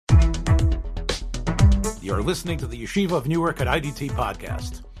You're listening to the Yeshiva of Newark at IDT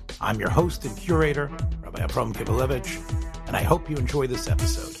podcast. I'm your host and curator, Rabbi Abram Kibalevich, and I hope you enjoy this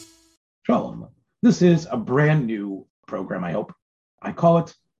episode. Shalom. This is a brand new program, I hope. I call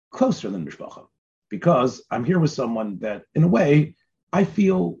it Closer Than Mishpacha, because I'm here with someone that, in a way, I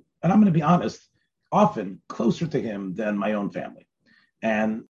feel, and I'm going to be honest, often closer to him than my own family.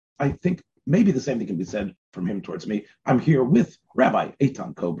 And I think maybe the same thing can be said from him towards me. I'm here with Rabbi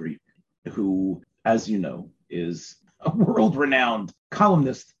Eitan Kobry, who, as you know, is a world-renowned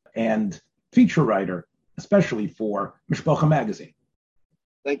columnist and feature writer, especially for Mishpacha magazine.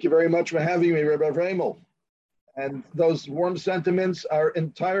 Thank you very much for having me, Rabbi Vremel. And those warm sentiments are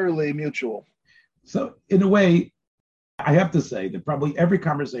entirely mutual. So, in a way, I have to say that probably every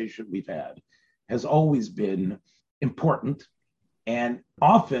conversation we've had has always been important and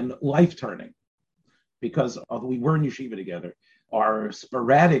often life-turning, because although we were in yeshiva together, our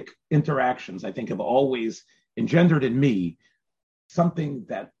sporadic interactions, I think, have always engendered in me something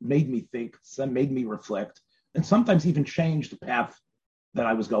that made me think, made me reflect, and sometimes even changed the path that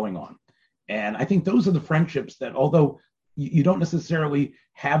I was going on. And I think those are the friendships that, although you don't necessarily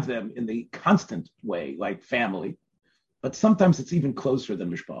have them in the constant way, like family, but sometimes it's even closer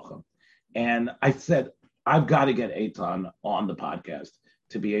than mishpacha. And I said, I've got to get Eitan on the podcast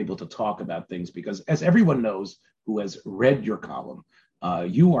to be able to talk about things, because as everyone knows who has read your column,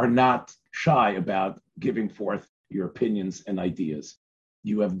 you are not shy about giving forth your opinions and ideas.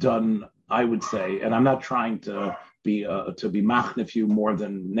 You have done, I would say, and I'm not trying to be machnif you more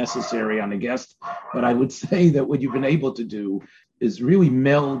than necessary on a guest, but I would say that what you've been able to do is really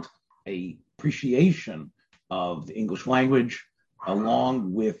meld a appreciation of the English language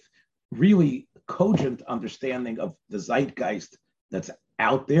along with really cogent understanding of the zeitgeist that's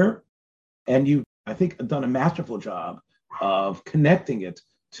out there. And you, I think, have done a masterful job of connecting it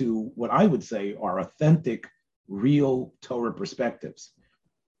to what I would say are authentic, real Torah perspectives.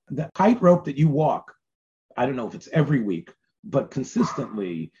 The tightrope that you walk, I don't know if it's every week, but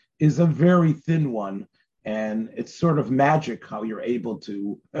consistently, is a very thin one. And it's sort of magic how you're able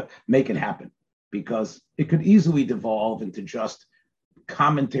to make it happen, because it could easily devolve into just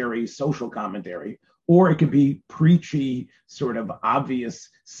commentary, social commentary, or it could be preachy, sort of obvious,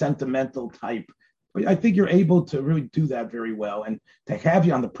 sentimental type. But I think you're able to really do that very well. And to have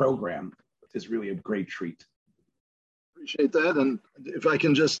you on the program is really a great treat. Appreciate that. And if I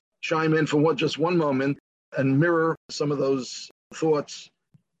can just chime in for just one moment and mirror some of those thoughts.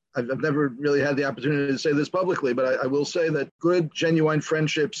 I've never really had the opportunity to say this publicly, but I will say that good, genuine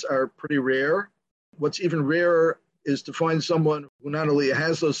friendships are pretty rare. What's even rarer is to find someone who not only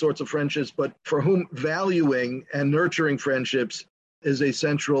has those sorts of friendships, but for whom valuing and nurturing friendships is a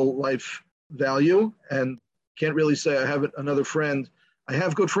central life value. And can't really say I have another friend. I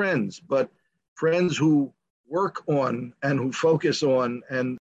have good friends, but friends who work on and who focus on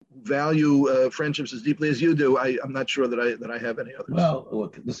and value friendships as deeply as you do, I'm not sure that I have any others. Well,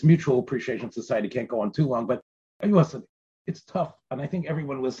 look, this Mutual Appreciation Society can't go on too long, but listen, it's tough. And I think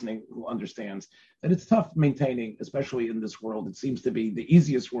everyone listening who understands that it's tough maintaining, especially in this world. It seems to be the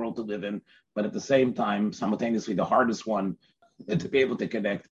easiest world to live in, but at the same time, simultaneously, the hardest one to be able to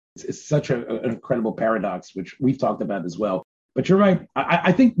connect. It's such an incredible paradox, which we've talked about as well. But you're right.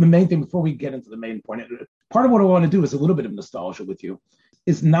 I think the main thing, before we get into the main point, part of what I want to do is a little bit of nostalgia with you,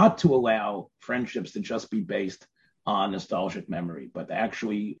 is not to allow friendships to just be based on nostalgic memory, but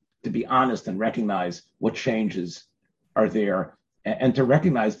actually to be honest and recognize what changes are there, and to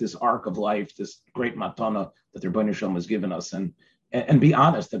recognize this arc of life, this great matana that the Rebbeinu Shalom has given us, and be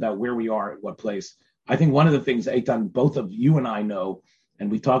honest about where we are at what place. I think one of the things, Eitan, both of you and I know,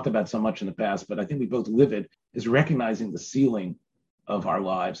 and we talked about so much in the past, but I think we both live it, is recognizing the ceiling of our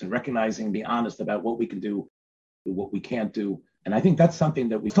lives and recognizing, be honest about what we can do, what we can't do. And I think that's something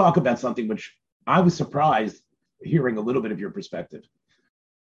that we talk about, something which I was surprised hearing a little bit of your perspective.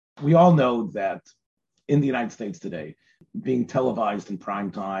 We all know that in the United States today, being televised in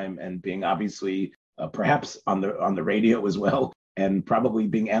prime time and being obviously perhaps on the radio as well, and probably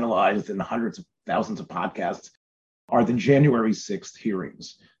being analyzed in hundreds of thousands of podcasts, are the January 6th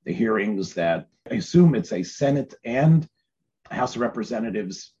hearings. The hearings that I assume it's a Senate and House of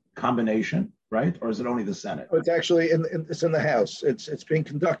Representatives combination, right? Or is it only the Senate? It's actually it's in the House. It's being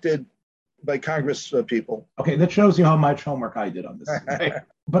conducted by Congress people. Okay, that shows you how much homework I did on this. Right?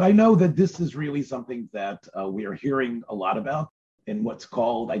 But I know that this is really something that we are hearing a lot about in what's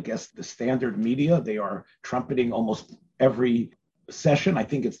called, I guess, the standard media. They are trumpeting almost every session. I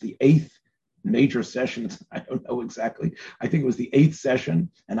think it's the 8th major session. I don't know exactly. I think it was the 8th session,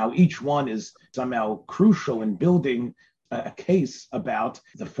 and how each one is somehow crucial in building a case about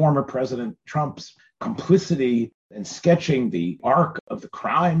the former President Trump's complicity in sketching the arc of the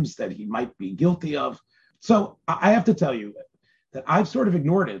crimes that he might be guilty of. So I have to tell you that I've sort of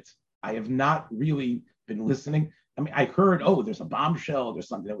ignored it. I have not really been listening. I mean, I heard, oh, there's a bombshell, there's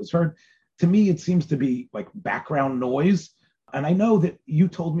something that was heard. To me, it seems to be like background noise. And I know that you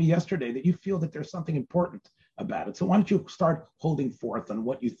told me yesterday that you feel that there's something important about it. So why don't you start holding forth on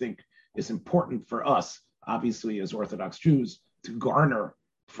what you think is important for us, obviously, as Orthodox Jews, to garner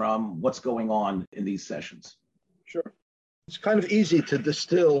from what's going on in these sessions? Sure. It's kind of easy to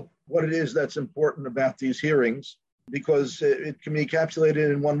distill what it is that's important about these hearings because it can be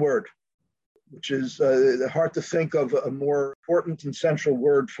encapsulated in one word, which is hard to think of a more important and central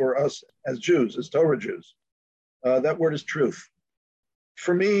word for us as Jews, as Torah Jews. That word is truth.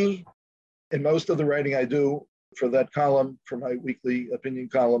 For me, in most of the writing I do for that column, for my weekly opinion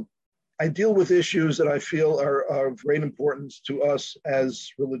column, I deal with issues that I feel are of great importance to us as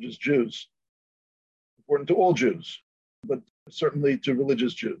religious Jews, important to all Jews, but certainly to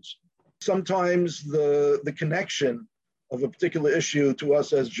religious Jews. Sometimes the connection of a particular issue to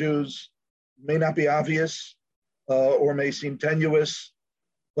us as Jews may not be obvious or may seem tenuous,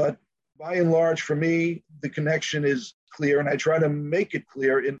 but by and large, for me, the connection is clear, and I try to make it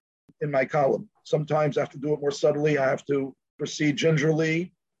clear in my column. Sometimes I have to do it more subtly. I have to proceed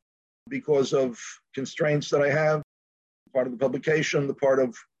gingerly because of constraints that I have, part of the publication, the part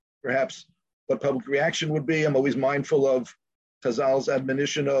of perhaps what public reaction would be. I'm always mindful of Chazal's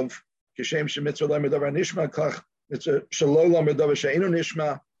admonition of Kishem Shemitzvah Lamer Davar Nishma Kach Mitzvah Shalom Lamer Davar She'enu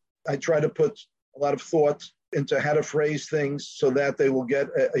Nishma. I try to put a lot of thought into how to phrase things so that they will get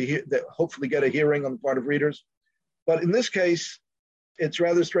hopefully get a hearing on the part of readers. But in this case, it's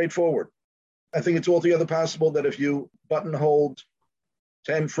rather straightforward. I think it's altogether possible that if you buttonholed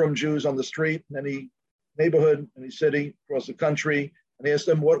 10 from Jews on the street in any neighborhood, any city across the country, and asked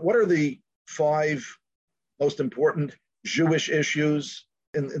them what are the 5 most important Jewish issues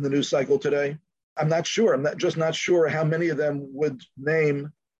in the news cycle today, I'm not sure. I'm just not sure how many of them would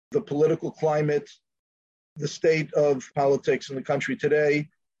name the political climate, the state of politics in the country today,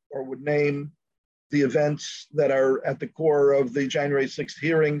 or would name the events that are at the core of the January 6th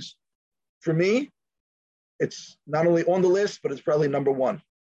hearings. For me, it's not only on the list, but it's probably number one.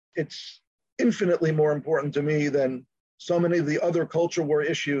 It's infinitely more important to me than so many of the other culture war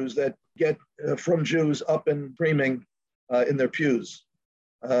issues that get from Jews up and screaming in their pews,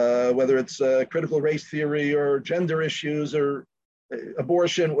 whether it's critical race theory or gender issues or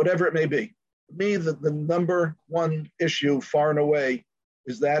abortion, whatever it may be. For me, the number one issue far and away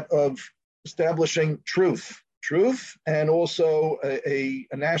is that of establishing truth, and also a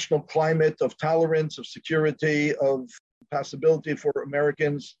national climate of tolerance, of security, of possibility for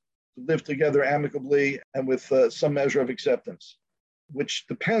Americans to live together amicably and with some measure of acceptance, which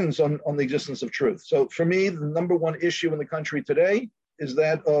depends on the existence of truth. So for me, the number one issue in the country today is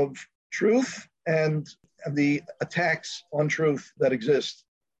that of truth and the attacks on truth that exist,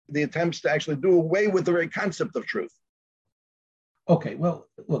 the attempts to actually do away with the very concept of truth. Okay, well,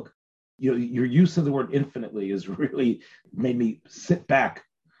 look, your use of the word infinitely has really made me sit back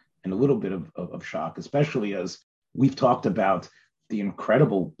in a little bit of shock, especially as we've talked about the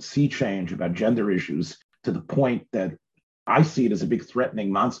incredible sea change about gender issues to the point that I see it as a big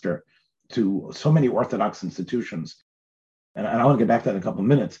threatening monster to so many Orthodox institutions. And I want to get back to that in a couple of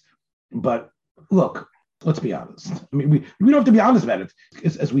minutes. But look, let's be honest. I mean, we don't have to be honest about it.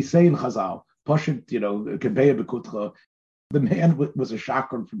 As we say in Chazal, Pashut, Kebeya B'Kutcha, the man was a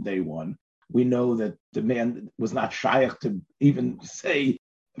shakran from day one. We know that the man was not shaykh to even say,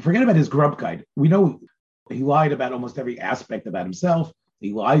 forget about his grubkite. We know he lied about almost every aspect about himself.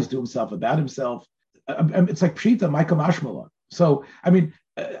 He lies to himself about himself. It's like Pshita, Micah Mashmala. So, I mean,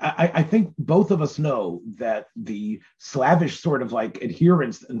 I think both of us know that the slavish sort of like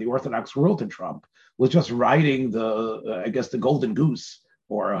adherence in the Orthodox world to Trump was just riding the golden goose,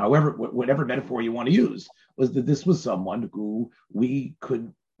 or whatever metaphor you want to use, was that this was someone who we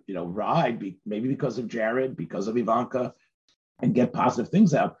could, ride, maybe because of Jared, because of Ivanka, and get positive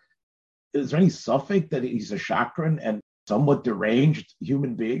things out. Is there any suffix that he's a chakran and somewhat deranged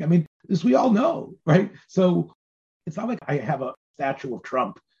human being? I mean, this we all know, right? So it's not like I have a statue of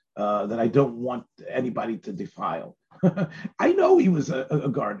Trump that I don't want anybody to defile. I know he was a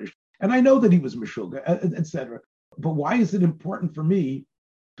garnish, and I know that he was Meshuggah, etc. But why is it important for me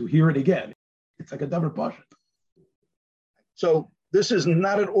to hear it again? It's like a davar pashut. So this is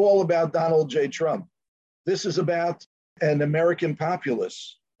not at all about Donald J. Trump. This is about an American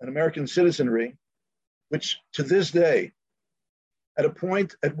populace, an American citizenry, which to this day, at a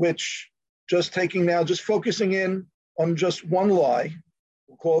point at which just focusing in on just one lie,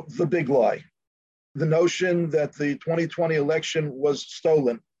 we'll call it the big lie. The notion that the 2020 election was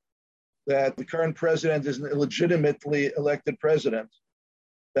stolen, that the current president is an illegitimately elected president,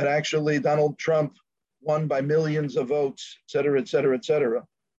 that actually Donald Trump won by millions of votes, et cetera, et cetera, et cetera.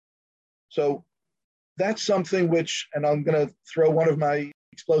 So that's something which, and I'm going to throw one of my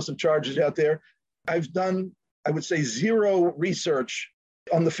explosive charges out there. I've done, I would say, zero research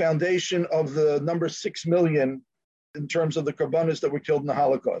on the foundation of the number 6 million in terms of the Korbanos that were killed in the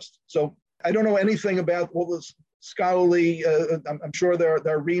Holocaust. So I don't know anything about what was scholarly. I'm sure there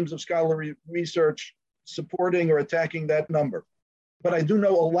are reams of scholarly research supporting or attacking that number. But I do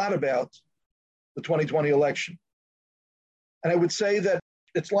know a lot about the 2020 election. And I would say that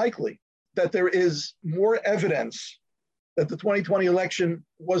it's likely that there is more evidence that the 2020 election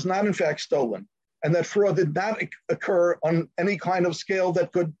was not in fact stolen and that fraud did not occur on any kind of scale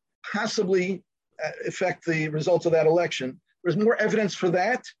that could possibly affect the results of that election. There's more evidence for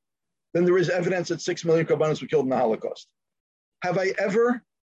that than there is evidence that 6 million Korbanos were killed in the Holocaust. Have I ever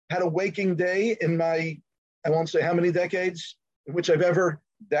had a waking day in my, I won't say how many decades, in which I've ever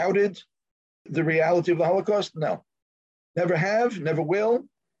doubted the reality of the Holocaust? No. Never have, never will.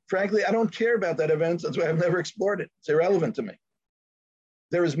 Frankly, I don't care about that evidence. That's why I've never explored it. It's irrelevant to me.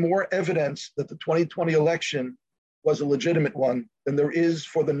 There is more evidence that the 2020 election was a legitimate one than there is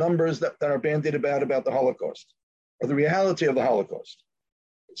for the numbers that are bandied about the Holocaust or the reality of the Holocaust.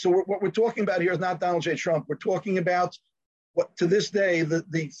 So what we're talking about here is not Donald J. Trump. We're talking about what, to this day, the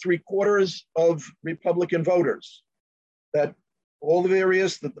 3/4 of Republican voters that all the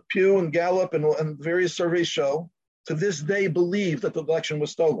various, the Pew and Gallup and various surveys show, to this day believe that the election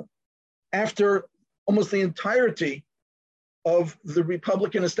was stolen. After almost the entirety of the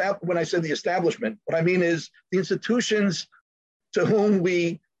Republican establishment, when I say the establishment, what I mean is the institutions to whom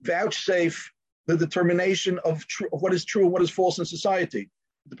we vouchsafe the determination of what is true and what is false in society.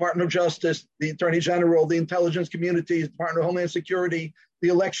 The Department of Justice, the Attorney General, the intelligence communities, the Department of Homeland Security, the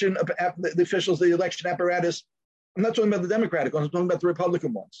election, the officials, the election apparatus. I'm not talking about the Democratic ones, I'm talking about the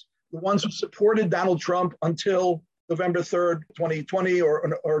Republican ones. The ones who supported Donald Trump until November 3rd, 2020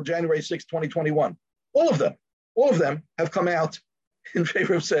 or January 6th, 2021. All of them have come out in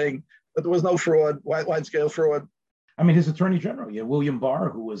favor of saying that there was no fraud, wide-scale fraud. I mean, his Attorney General, William Barr,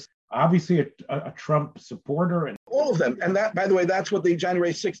 who was obviously a Trump supporter. And all of them. And that, by the way, that's what the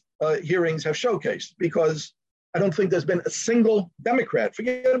January 6th hearings have showcased, because I don't think there's been a single Democrat,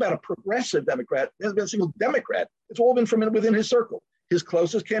 forget about a progressive Democrat, there's been a single Democrat. It's all been from within his circle. His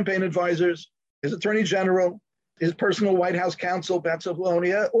closest campaign advisors, his Attorney General, his personal White House counsel, Pat Cipollone,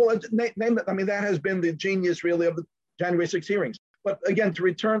 name it. I mean, that has been the genius, really, of the January 6th hearings. But again, to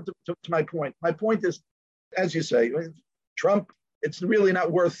return to my point is, as you say, Trump, it's really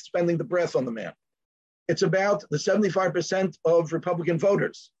not worth spending the breath on the man. It's about the 75% of Republican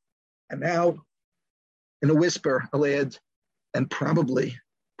voters. And now, in a whisper, I'll add, and probably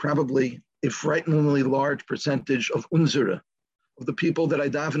a frighteningly large percentage of Unzura, of the people that I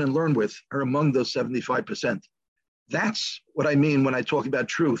daven and learn with, are among those 75%. That's what I mean when I talk about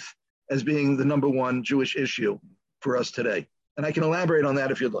truth as being the number one Jewish issue for us today. And I can elaborate on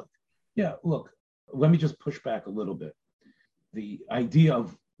that if you'd like. Yeah, look, let me just push back a little bit. The idea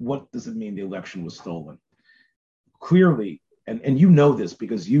of what does it mean the election was stolen? Clearly, and you know this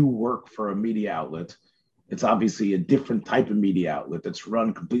because you work for a media outlet. It's obviously a different type of media outlet that's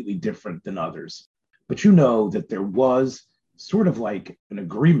run completely different than others. But you know that there was sort of like an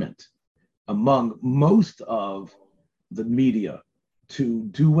agreement among most of the media to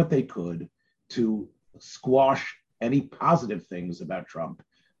do what they could to squash any positive things about Trump,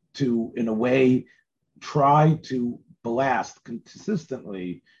 to, in a way, try to blast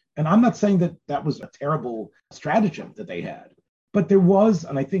consistently. And I'm not saying that that was a terrible stratagem that they had, but there was,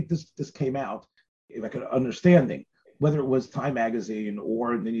 and I think this came out, like an understanding, whether it was Time Magazine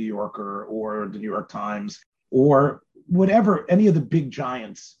or the New Yorker or the New York Times or whatever, any of the big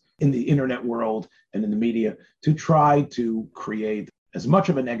giants in the internet world and in the media, to try to create as much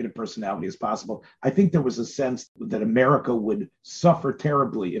of a negative personality as possible. I think there was a sense that America would suffer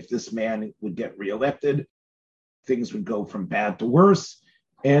terribly if this man would get reelected. Things would go from bad to worse.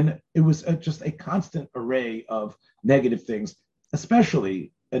 And it was just a constant array of negative things,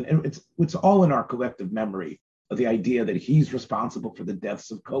 especially, and it's all in our collective memory, of the idea that he's responsible for the deaths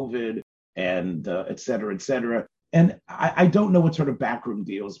of COVID and et cetera, et cetera. And I don't know what sort of backroom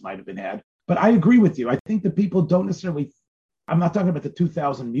deals might have been had, but I agree with you. I think that people don't necessarily, I'm not talking about the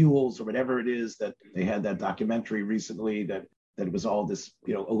 2,000 Mules or whatever it is that they had that documentary recently that it was all this,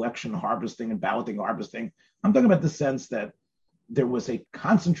 election harvesting and balloting harvesting. I'm talking about the sense that there was a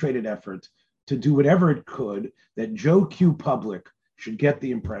concentrated effort to do whatever it could that Joe Q public should get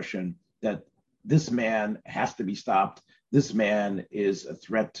the impression that this man has to be stopped. This man is a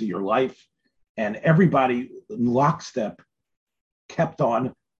threat to your life. And everybody in lockstep kept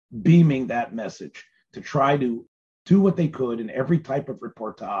on beaming that message to try to do what they could in every type of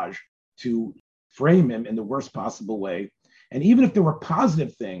reportage to frame him in the worst possible way. And even if there were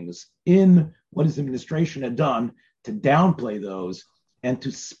positive things in what his administration had done, to downplay those and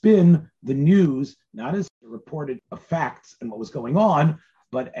to spin the news, not as reported of facts and what was going on,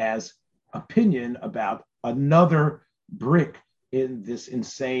 but as opinion about another brick in this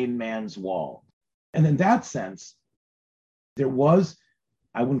insane man's wall. And in that sense, there was,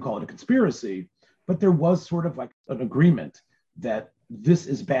 I wouldn't call it a conspiracy, but there was sort of like an agreement that this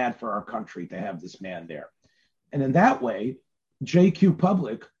is bad for our country to have this man there. And in that way, JQ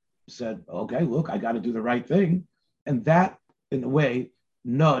Public said, okay, look, I got to do the right thing. And that, in a way,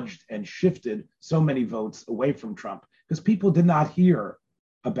 nudged and shifted so many votes away from Trump because people did not hear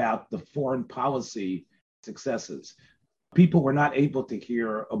about the foreign policy successes. People were not able to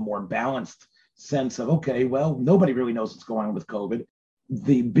hear a more balanced sense of, okay, well, nobody really knows what's going on with COVID.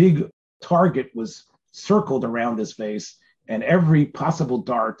 The big target was circled around his face, and every possible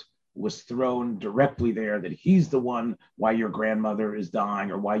dart was thrown directly there, that he's the one why your grandmother is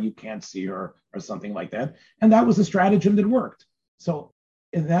dying or why you can't see her or something like that. And that was a stratagem that worked. So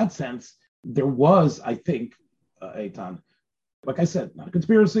in that sense, there was, I think, Eitan, like I said, not a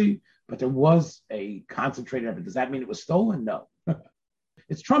conspiracy, but there was a concentrated effort. Does that mean it was stolen? No.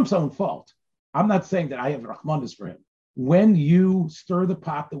 It's Trump's own fault. I'm not saying that I have Rahmanis for him. When you stir the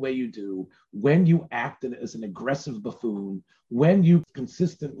pot the way you do, when you act as an aggressive buffoon, when you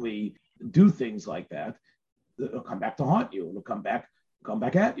consistently do things like that, it'll come back to haunt you. It'll come back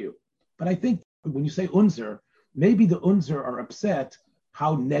at you. But I think when you say Unzer, maybe the Unzer are upset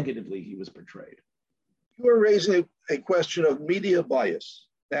how negatively he was portrayed. You are raising a question of media bias.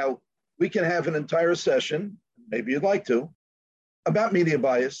 Now, we can have an entire session, maybe you'd like to, about media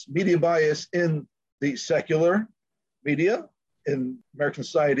bias in the secular media, in American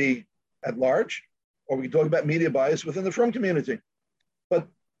society at large, or we can talk about media bias within the frum community. But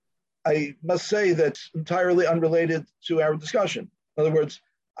I must say that's entirely unrelated to our discussion. In other words,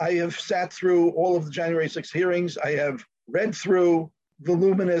 I have sat through all of the January 6th hearings. I have read through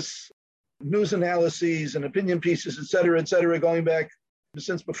voluminous news analyses and opinion pieces, et cetera, going back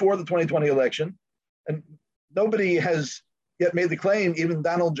since before the 2020 election. And nobody has yet made the claim, even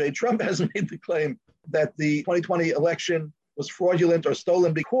Donald J. Trump hasn't made the claim, that the 2020 election was fraudulent or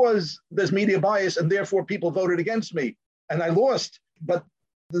stolen because there's media bias and therefore people voted against me and I lost, but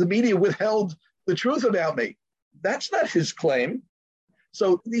the media withheld the truth about me. That's not his claim.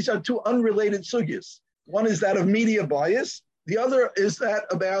 So these are two unrelated sugyas. One is that of media bias. The other is that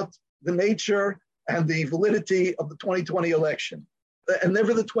about the nature and the validity of the 2020 election. And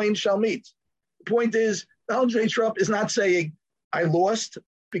never the twain shall meet. The point is, Donald J. Trump is not saying, I lost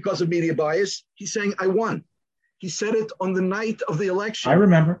because of media bias. He's saying, I won. He said it on the night of the election. I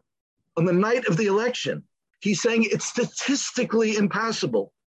remember. On the night of the election. He's saying it's statistically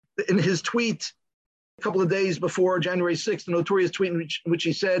impossible. In his tweet a couple of days before January 6th, the notorious tweet in which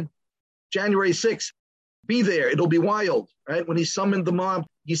he said, January 6th, be there, it'll be wild, right? When he summoned the mob,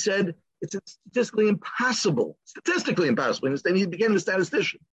 he said, it's statistically impossible. And he became a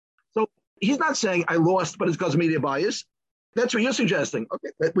statistician. So he's not saying I lost, but it's because of media bias. That's what you're suggesting.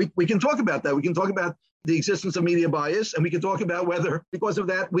 Okay, we can talk about that. We can talk about the existence of media bias, and we can talk about whether, because of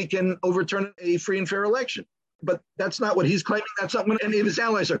that, we can overturn a free and fair election. But that's not what he's claiming. That's not what any of his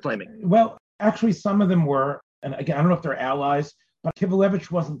allies are claiming. Well, actually, some of them were, and again, I don't know if they're allies, but Kivelevich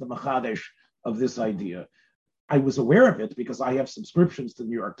wasn't the Machadesh of this idea. I was aware of it because I have subscriptions to the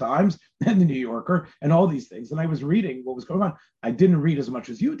New York Times and the New Yorker and all these things, and I was reading what was going on. I didn't read as much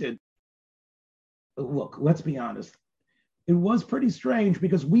as you did. Look, let's be honest. It was pretty strange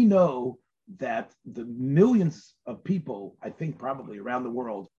because we know that the millions of people, I think probably around the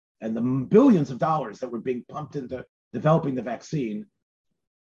world, and the billions of dollars that were being pumped into developing the vaccine,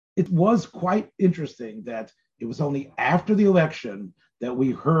 it was quite interesting that it was only after the election that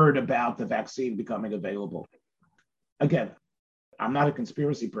we heard about the vaccine becoming available. Again, I'm not a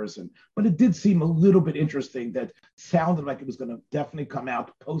conspiracy person, but it did seem a little bit interesting that sounded like it was going to definitely come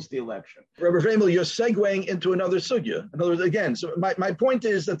out post the election. Robert Vremel, you're segueing into another sugya. In other words, again, so my point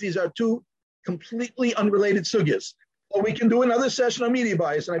is that these are two completely unrelated sugyas. Well, we can do another session on media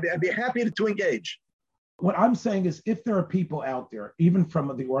bias, and I'd be happy to engage. What I'm saying is, if there are people out there, even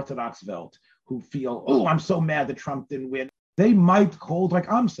from the Orthodox Welt, who feel, oh, I'm so mad that Trump didn't win, they might hold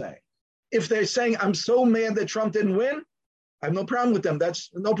like I'm saying. If they're saying, I'm so mad that Trump didn't win, I have no problem with them.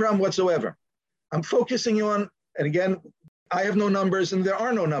 That's no problem whatsoever. I'm focusing on, and again, I have no numbers and there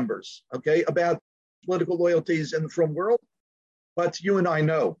are no numbers, okay, about political loyalties in the frum world, but you and I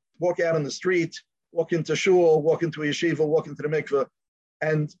know. Walk out on the street, walk into shul, walk into a yeshiva, walk into the mikveh,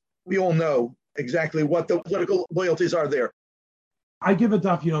 and we all know exactly what the political loyalties are there. I give a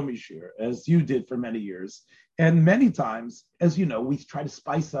Daf Yomi shiur, as you did for many years. And many times, as you know, we try to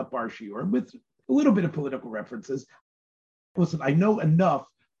spice up our shiur with a little bit of political references. Listen, I know enough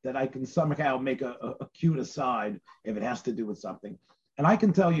that I can somehow make a cute aside if it has to do with something. And I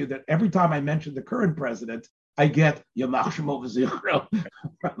can tell you that every time I mention the current president, I get Yamach Shemo V'Zichro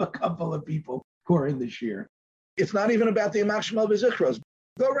from a couple of people who are in the shiur. It's not even about the Yamach Shemo V'Zichros.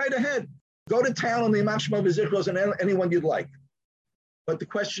 Go right ahead. Go to town on the Yamach Shemo V'Zichros and anyone you'd like. But the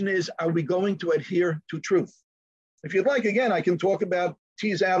question is, are we going to adhere to truth? If you'd like, again, I can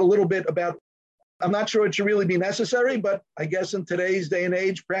tease out a little bit about, I'm not sure it should really be necessary, but I guess in today's day and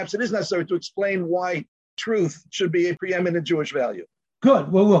age, perhaps it is necessary to explain why truth should be a preeminent Jewish value.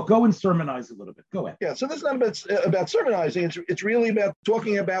 Good. Well, we'll go and sermonize a little bit. Go ahead. Yeah, so this is not about sermonizing. It's really about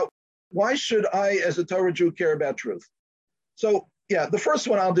talking about why should I, as a Torah Jew, care about truth? So, yeah, the first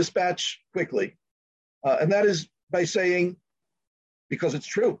one I'll dispatch quickly, and that is by saying, because it's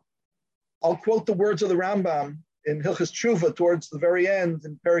true. I'll quote the words of the Rambam in Hilchas Tshuva towards the very end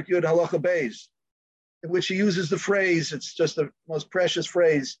in Perek Yud Halacha Beis, in which he uses the phrase, it's just the most precious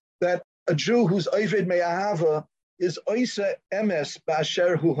phrase, that a Jew who's Oved Me'ahava is Oisa Emes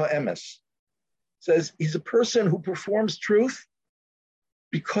Ba'asher Hu Ha'emes. Says he's a person who performs truth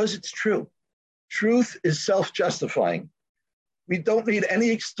because it's true. Truth is self-justifying. We don't need any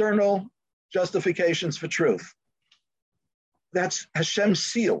external justifications for truth. That's Hashem's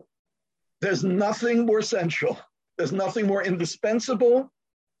seal. There's nothing more central. There's nothing more indispensable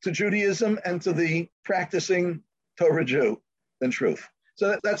to Judaism and to the practicing Torah Jew than truth.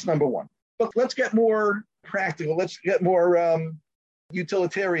 So that's number one. But let's get more practical. Let's get more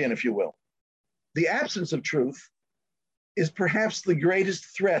utilitarian, if you will. The absence of truth is perhaps the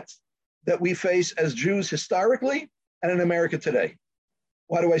greatest threat that we face as Jews historically and in America today.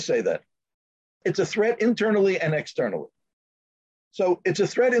 Why do I say that? It's a threat internally and externally. So it's a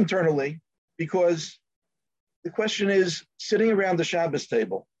threat internally because the question is, sitting around the Shabbos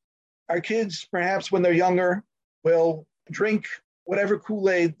table, our kids, perhaps when they're younger, will drink whatever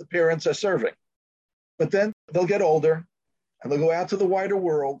Kool-Aid the parents are serving. But then they'll get older and they'll go out to the wider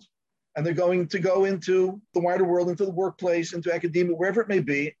world, and they're going to go into the wider world, into the workplace, into academia, wherever it may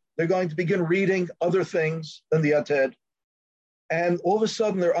be. They're going to begin reading other things than the Yated. And all of a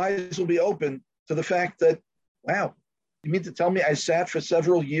sudden their eyes will be open to the fact that, wow, you mean to tell me I sat for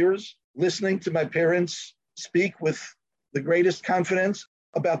several years listening to my parents speak with the greatest confidence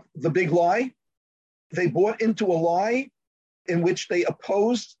about the big lie? They bought into a lie in which they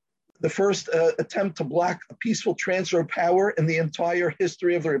opposed the first attempt to block a peaceful transfer of power in the entire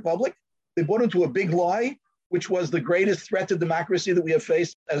history of the Republic. They bought into a big lie, which was the greatest threat to democracy that we have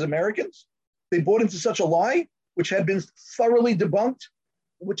faced as Americans. They bought into such a lie, which had been thoroughly debunked,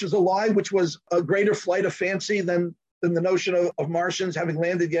 which is a lie which was a greater flight of fancy than the notion of Martians having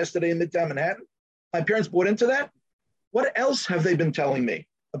landed yesterday in Midtown Manhattan. My parents bought into that. What else have they been telling me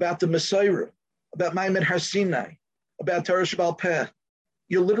about the Messiah, about Ma'amad Har Sinai, about Torah Sheba'al Peh?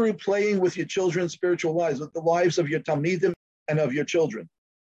 You're literally playing with your children's spiritual lives, with the lives of your Talmidim and of your children.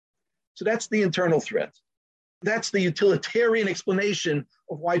 So that's the internal threat. That's the utilitarian explanation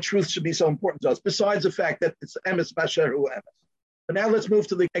of why truth should be so important to us, besides the fact that it's Emes Ba'asher Hu Emes. But now let's move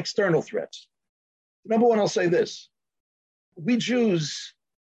to the external threats. Number one, I'll say this. We Jews,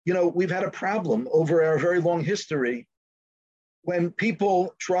 we've had a problem over our very long history when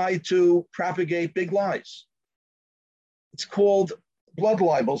people try to propagate big lies. It's called blood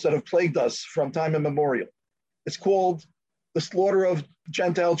libels that have plagued us from time immemorial. It's called the slaughter of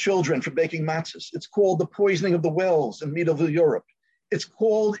Gentile children for baking matzahs. It's called the poisoning of the wells in medieval Europe. It's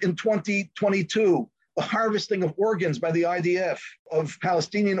called in 2022 the harvesting of organs by the IDF, of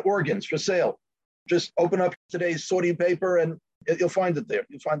Palestinian organs for sale. Just open up today's Saudi paper and you'll find it there.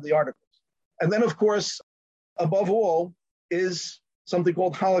 You'll find the articles. And then, of course, above all, is something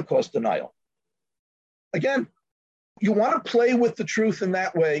called Holocaust denial. Again, you want to play with the truth in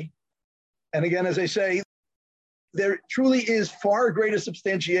that way. And again, as I say, there truly is far greater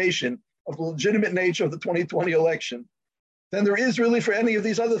substantiation of the legitimate nature of the 2020 election than there is really for any of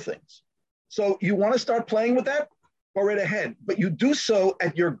these other things. So you want to start playing with that? Go right ahead. But you do so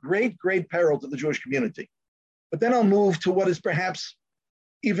at your great, great peril to the Jewish community. But then I'll move to what is perhaps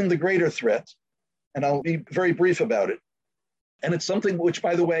even the greater threat, and I'll be very brief about it. And it's something which,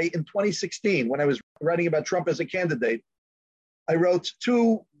 by the way, in 2016, when I was writing about Trump as a candidate, I wrote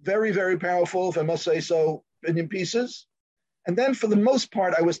two very, very powerful, if I must say so, opinion pieces. And then for the most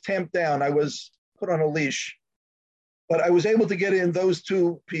part, I was tamped down. I was put on a leash, but I was able to get in those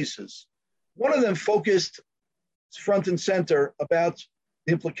two pieces. One of them focused front and center about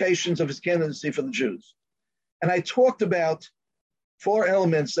the implications of his candidacy for the Jews. And I talked about 4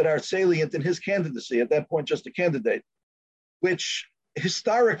 elements that are salient in his candidacy, at that point just a candidate, which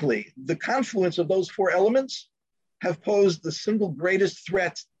historically, the confluence of those 4 elements have posed the single greatest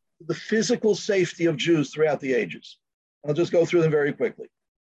threat to the physical safety of Jews throughout the ages. I'll just go through them very quickly.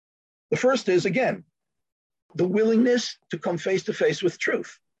 The first is, again, the willingness to come face to face with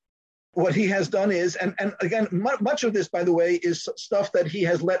truth. What he has done is, and again, much of this, by the way, is stuff that he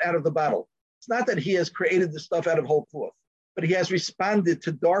has let out of the bottle. It's not that he has created the stuff out of whole cloth, but he has responded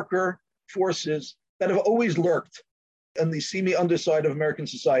to darker forces that have always lurked on the seamy underside of American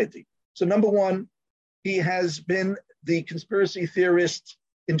society. So number one, he has been the conspiracy theorist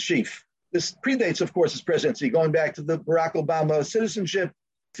in chief. This predates, of course, his presidency, going back to the Barack Obama citizenship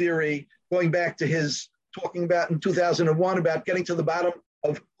theory, going back to his talking about in 2001 about getting to the bottom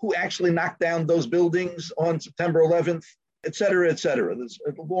of who actually knocked down those buildings on September 11th, et cetera, et cetera. There's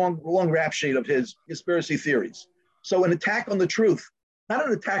a long rap sheet of his conspiracy theories. So an attack on the truth, not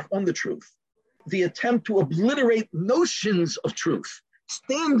an attack on the truth, the attempt to obliterate notions of truth,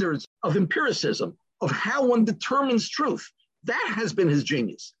 standards of empiricism, of how one determines truth. That has been his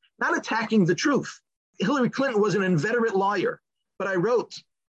genius, not attacking the truth. Hillary Clinton was an inveterate liar, but I wrote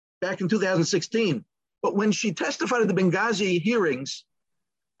back in 2016, but when she testified at the Benghazi hearings,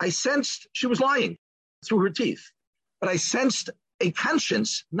 I sensed she was lying through her teeth, but I sensed a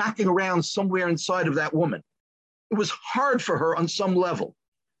conscience knocking around somewhere inside of that woman. It was hard for her on some level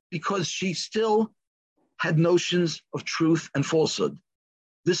because she still had notions of truth and falsehood.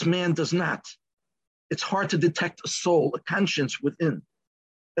 This man does not. It's hard to detect a soul, a conscience within.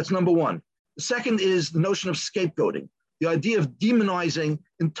 That's number one. The second is the notion of scapegoating, the idea of demonizing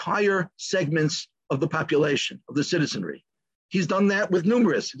entire segments of the population, of the citizenry. He's done that with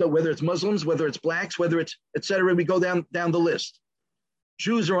numerous, whether it's Muslims, whether it's blacks, whether it's et cetera, we go down the list.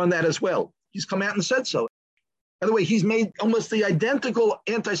 Jews are on that as well. He's come out and said so. By the way, he's made almost the identical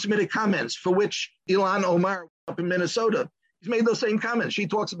anti-Semitic comments for which Ilhan Omar up in Minnesota, he's made those same comments. She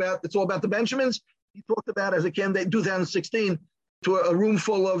talks about, it's all about the Benjamins. He talked about as a candidate in 2016 to a room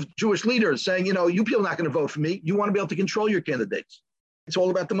full of Jewish leaders saying, you know, you people are not going to vote for me. You want to be able to control your candidates. It's all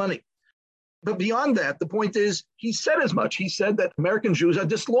about the money. But beyond that, the point is, he said as much. He said that American Jews are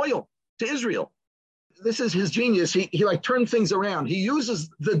disloyal to Israel. This is his genius. He like turned things around. He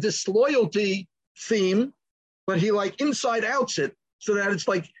uses the disloyalty theme, but he like inside outs it so that it's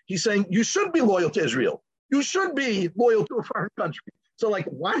like he's saying, you should be loyal to Israel. You should be loyal to a foreign country. So like,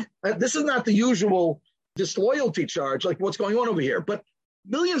 what? This is not the usual disloyalty charge, like what's going on over here. But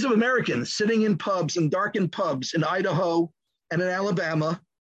millions of Americans sitting in pubs and darkened pubs in Idaho and in Alabama,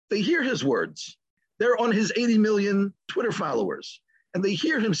 they hear his words. They're on his 80 million Twitter followers, and they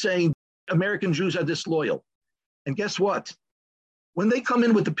hear him saying American Jews are disloyal. And guess what? When they come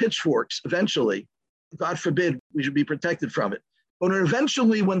in with the pitchforks, eventually, God forbid we should be protected from it. But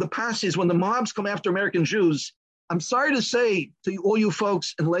eventually, when the posses, when the mobs come after American Jews, I'm sorry to say to all you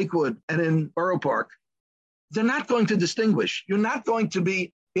folks in Lakewood and in Borough Park, they're not going to distinguish. You're not going to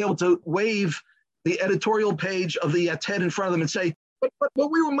be able to wave the editorial page of the Yated in front of them and say, but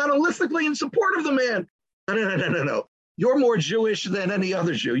we were monolithically in support of the man. No. You're more Jewish than any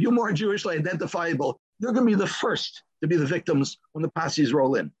other Jew. You're more Jewishly identifiable. You're going to be the first to be the victims when the posses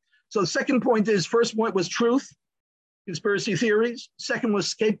roll in. So the second point is, first point was truth, conspiracy theories. Second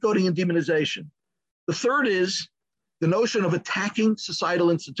was scapegoating and demonization. The third is the notion of attacking societal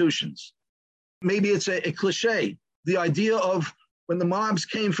institutions. Maybe it's a cliche, the idea of when the mobs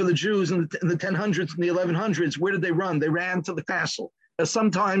came for the Jews in the 1000s and the 1100s, where did they run? They ran to the castle.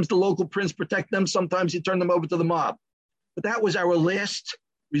 Sometimes the local prince protect them, sometimes he turned them over to the mob. But that was our last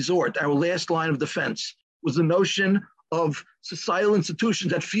resort, our last line of defense, was the notion of societal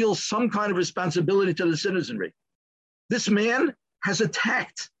institutions that feel some kind of responsibility to the citizenry. This man has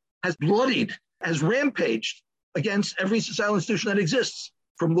attacked, has bloodied, has rampaged against every societal institution that exists,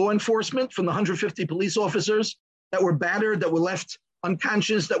 from law enforcement, from the 150 police officers that were battered, that were left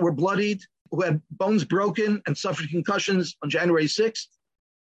unconscious, that were bloodied, who had bones broken and suffered concussions on January 6th,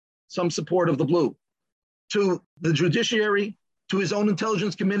 some support of the blue, to the judiciary, to his own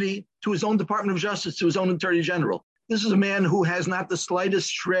intelligence committee, to his own Department of Justice, to his own Attorney General. This is a man who has not the slightest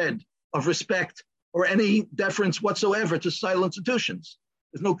shred of respect or any deference whatsoever to societal institutions.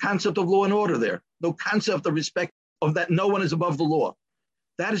 There's no concept of law and order there, no concept of respect of that no one is above the law.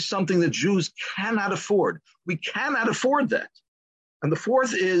 That is something that Jews cannot afford. We cannot afford that. And the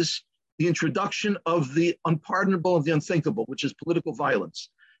fourth is the introduction of the unpardonable and the unthinkable, which is political violence.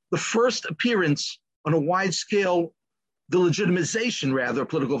 The first appearance on a wide scale, the legitimization, rather, of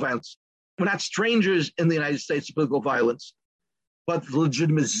political violence. We're not strangers in the United States to political violence, but the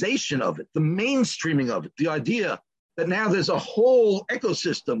legitimization of it, the mainstreaming of it, the idea that now there's a whole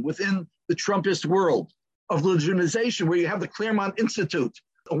ecosystem within the Trumpist world of legitimization, where you have the Claremont Institute,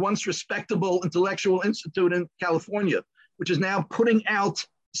 a once respectable intellectual institute in California, which is now putting out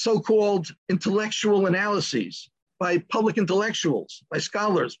so-called intellectual analyses by public intellectuals, by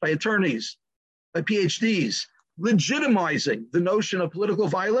scholars, by attorneys, by PhDs, legitimizing the notion of political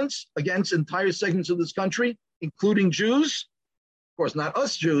violence against entire segments of this country, including Jews. Of course, not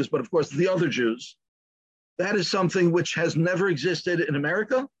us Jews, but of course the other Jews. That is something which has never existed in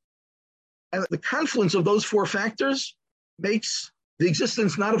America. And the confluence of those four factors makes the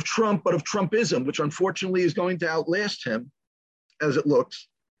existence not of Trump, but of Trumpism, which unfortunately is going to outlast him, as it looks,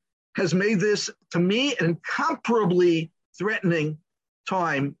 has made this, to me, an incomparably threatening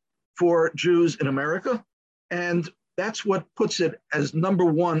time for Jews in America. And that's what puts it as number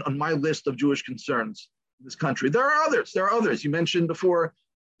one on my list of Jewish concerns in this country. There are others. You mentioned before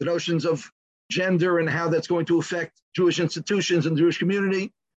the notions of gender and how that's going to affect Jewish institutions and the Jewish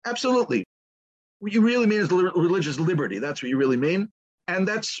community. Absolutely. What you really mean is religious liberty. That's what you really mean. And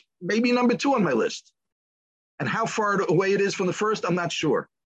that's maybe number two on my list. And how far away it is from the first, I'm not sure.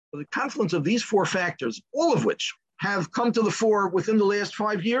 But the confluence of these four factors, all of which have come to the fore within the last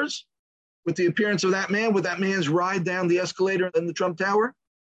 5 years, with the appearance of that man, with that man's ride down the escalator in the Trump Tower,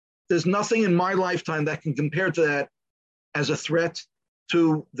 there's nothing in my lifetime that can compare to that as a threat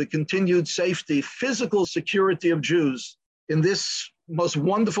to the continued safety, physical security of Jews in this most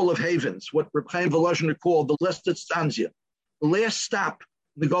wonderful of havens, what Reb Chaim Volozhiner called the Lestet Stanzia, the last stop,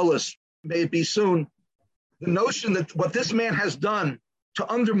 Nigolas, may it be soon. The notion that what this man has done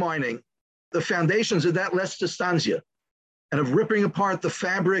to undermining the foundations of that Lestet Stanzia and of ripping apart the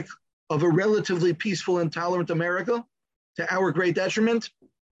fabric of a relatively peaceful and tolerant America to our great detriment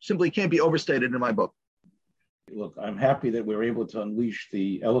simply can't be overstated in my book. Look, I'm happy that we were able to unleash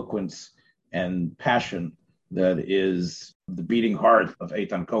the eloquence and passion that is the beating heart of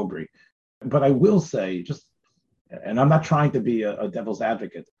Eitan Kobry. But I will say, and I'm not trying to be a devil's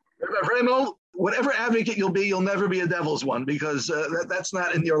advocate. Remo, whatever advocate you'll be, you'll never be a devil's one, because that's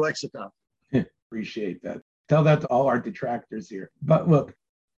not in your lexicon. Appreciate that. Tell that to all our detractors here. But look,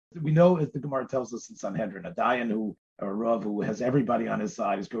 we know, as the Gemara tells us in Sanhedrin, a Dayan or a Rav who has everybody on his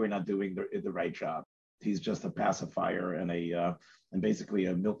side is really not doing the right job. He's just a pacifier and basically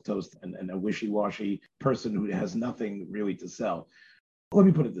a milquetoast and a wishy-washy person who has nothing really to sell. Let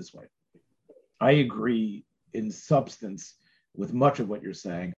me put it this way. I agree in substance with much of what you're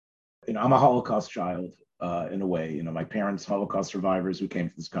saying. I'm a Holocaust child in a way. My parents, Holocaust survivors who came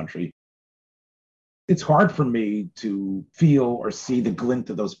to this country. It's hard for me to feel or see the glint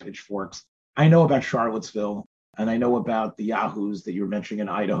of those pitchforks. I know about Charlottesville, and I know about the Yahoos that you were mentioning in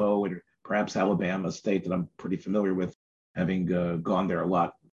Idaho and perhaps Alabama, a state that I'm pretty familiar with, having gone there a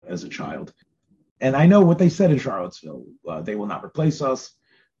lot as a child. And I know what they said in Charlottesville. They will not replace us.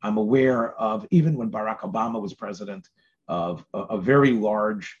 I'm aware of, even when Barack Obama was president, of a very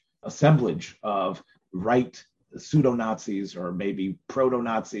large assemblage of right pseudo-Nazis or maybe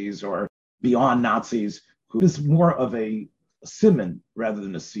proto-Nazis or beyond Nazis, who is more of a simon rather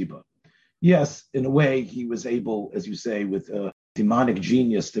than a siba. Yes, in a way, he was able, as you say, with a demonic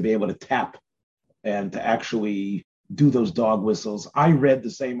genius to be able to tap and to actually do those dog whistles. I read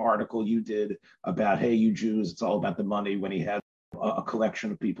the same article you did about, hey, you Jews, it's all about the money, when he had a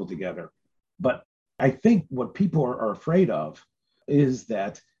collection of people together. But I think what people are afraid of is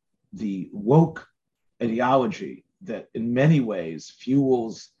that the woke ideology that in many ways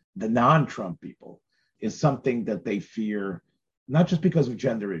fuels the non-Trump people is something that they fear, not just because of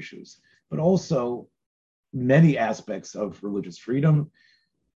gender issues, but also many aspects of religious freedom,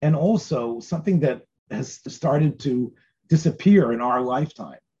 and also something that has started to disappear in our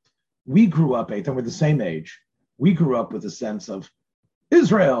lifetime. We grew up, Eitan, we're the same age. We grew up with a sense of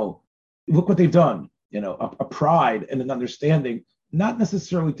Israel, look what they've done, a pride and an understanding, not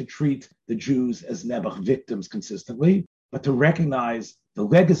necessarily to treat the Jews as Nebuch victims consistently, but to recognize the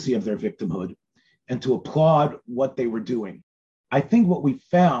legacy of their victimhood and to applaud what they were doing. I think what we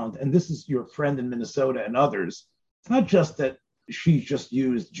found, and this is your friend in Minnesota and others, it's not just that she just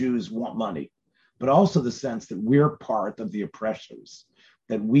used Jews want money, but also the sense that we're part of the oppressors,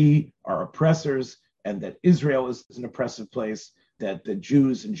 that we are oppressors and that Israel is an oppressive place, that the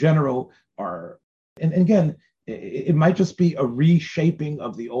Jews in general are, and again, it might just be a reshaping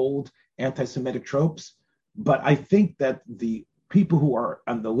of the old anti-Semitic tropes, but I think that the people who are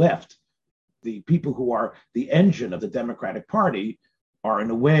on the left, the people who are the engine of the Democratic Party, are in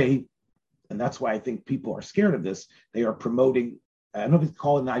a way, and that's why I think people are scared of this, they are promoting, I don't know if it's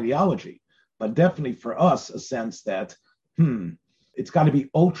called an ideology, but definitely for us, a sense that, it's got to be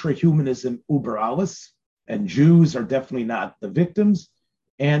ultra humanism uber alles, and Jews are definitely not the victims.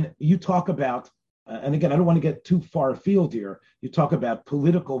 And you talk about, and again, I don't want to get too far afield here, you talk about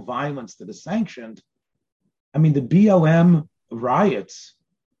political violence that is sanctioned. I mean, the BLM riots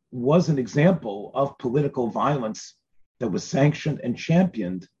was an example of political violence that was sanctioned and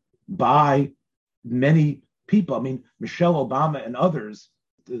championed by many people. I mean, Michelle Obama and others,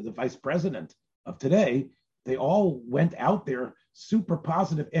 the vice president of today, they all went out there super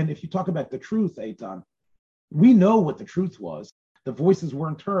positive. And if you talk about the truth, Eitan, we know what the truth was. The voices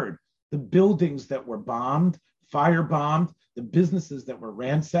weren't heard. The buildings that were bombed, firebombed, the businesses that were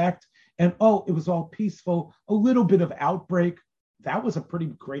ransacked, and it was all peaceful, a little bit of outbreak. That was a pretty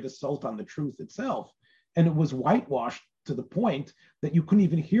great assault on the truth itself. And it was whitewashed to the point that you couldn't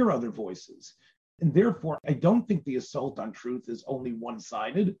even hear other voices. And therefore, I don't think the assault on truth is only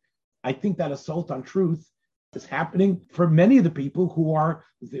one-sided. I think that assault on truth is happening for many of the people who are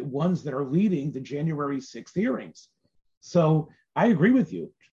the ones that are leading the January 6th hearings. So I agree with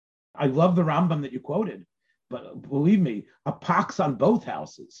you. I love the Rambam that you quoted, but believe me, a pox on both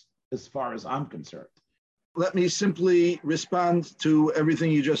houses, as far as I'm concerned. Let me simply respond to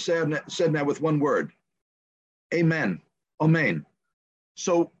everything you just said now with one word. Amen. Amen.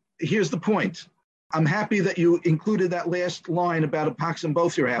 So here's the point. I'm happy that you included that last line about a pox in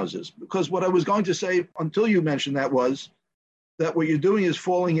both your houses, because what I was going to say until you mentioned that was that what you're doing is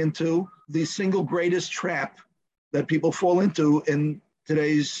falling into the single greatest trap that people fall into in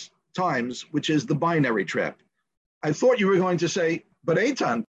today's times, which is the binary trap. I thought you were going to say, but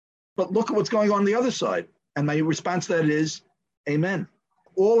Eitan, but look at what's going on the other side. And my response to that is, amen.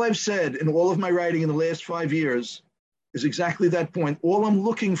 All I've said in all of my writing in the last 5 years is exactly that point. All I'm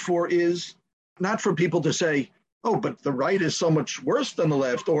looking for is not for people to say, oh, but the right is so much worse than the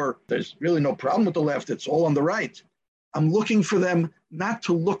left, or there's really no problem with the left, it's all on the right. I'm looking for them not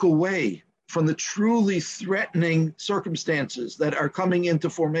to look away from the truly threatening circumstances that are coming into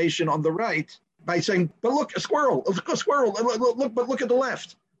formation on the right by saying, but look, a squirrel, look, but look at the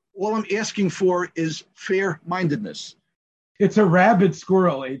left. All I'm asking for is fair-mindedness. It's a rabid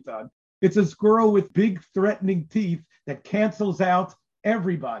squirrel, Eitan. It's a squirrel with big threatening teeth that cancels out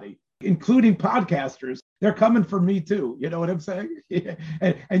everybody, including podcasters. They're coming for me too. You know what I'm saying?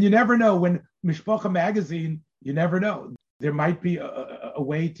 And you never know, when Mishpacha magazine, you never know. There might be a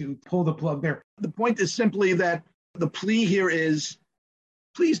way to pull the plug there. The point is simply that the plea here is,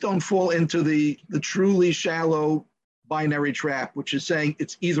 please don't fall into the truly shallow binary trap, which is saying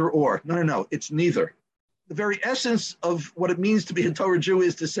it's either or. No, it's neither. The very essence of what it means to be a Torah Jew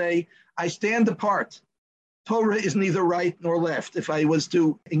is to say, I stand apart. Torah is neither right nor left. If I was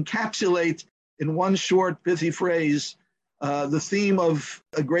to encapsulate in one short, pithy phrase, the theme of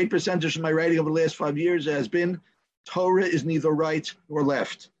a great percentage of my writing over the last 5 years has been, Torah is neither right nor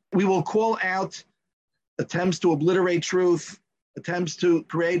left. We will call out attempts to obliterate truth, attempts to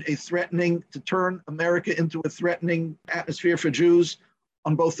create to turn America into a threatening atmosphere for Jews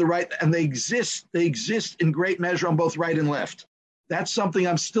on both the right, and they exist in great measure on both right and left. That's something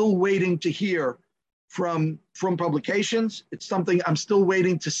I'm still waiting to hear from publications. It's something I'm still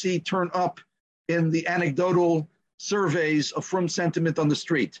waiting to see turn up in the anecdotal surveys of from sentiment on the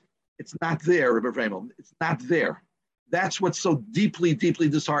street. It's not there, Rebbe Vremel. It's not there. That's what's so deeply, deeply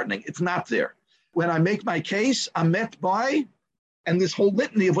disheartening. It's not there. When I make my case, I'm met by, and this whole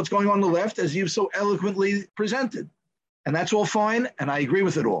litany of what's going on the left, as you've so eloquently presented. And that's all fine, and I agree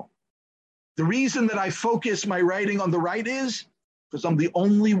with it all. The reason that I focus my writing on the right is because I'm the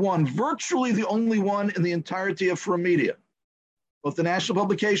only one, virtually the only one in the entirety of From Media, both the national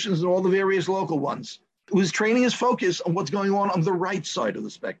publications and all the various local ones, who's training his focus on what's going on the right side of the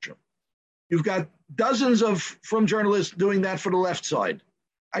spectrum. You've got dozens of From journalists doing that for the left side.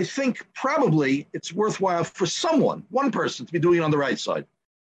 I think probably it's worthwhile for one person, to be doing it on the right side.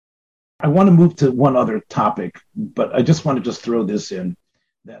 I want to move to one other topic, but I just want to throw this in,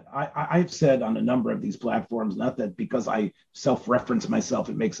 that I've said on a number of these platforms, not that because I self-reference myself,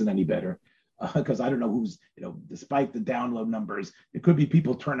 it makes it any better, because I don't know who's, despite the download numbers, it could be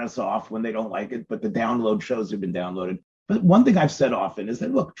people turn us off when they don't like it, but the download shows have been downloaded. But one thing I've said often is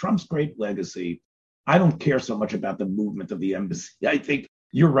that, look, Trump's great legacy, I don't care so much about the movement of the embassy. I think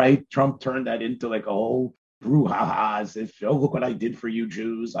you're right. Trump turned that into like a whole brouhaha, as if, oh, look what I did for you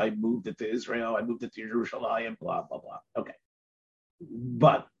Jews. I moved it to Israel. I moved it to Jerusalem, blah, blah, blah. Okay.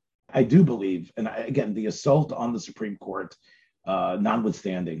 But I do believe, and again, the assault on the Supreme Court,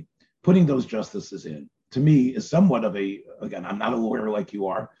 notwithstanding, putting those justices in, to me, is somewhat of a, again, I'm not a lawyer like you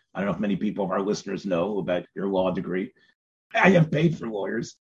are. I don't know if many people of our listeners know about your law degree. I have paid for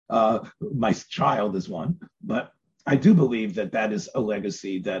lawyers. My child is one, but I do believe that that is a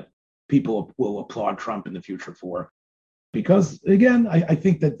legacy that people will applaud Trump in the future for. Because again, I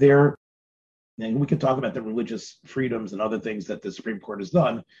think that and we could talk about the religious freedoms and other things that the Supreme Court has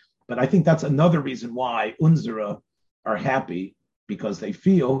done, but I think that's another reason why Unzera are happy, because they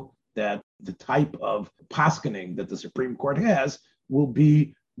feel that the type of poskening that the Supreme Court has will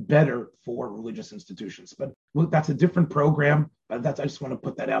be better for religious institutions. But look, that's a different program. But I just want to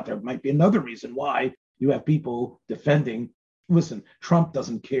put that out there. It might be another reason why you have people defending. Listen, Trump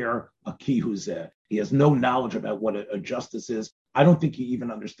doesn't care a kihuzeh. He has no knowledge about what a justice is. I don't think he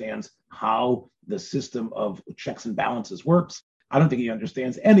even understands how the system of checks and balances works. I don't think he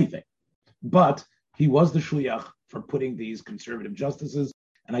understands anything. But he was the shliach for putting these conservative justices.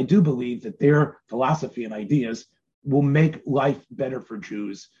 And I do believe that their philosophy and ideas will make life better for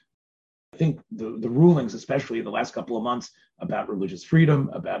Jews. I think the rulings, especially in the last couple of months, about religious freedom,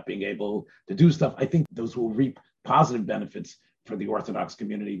 about being able to do stuff, I think those will reap positive benefits for the Orthodox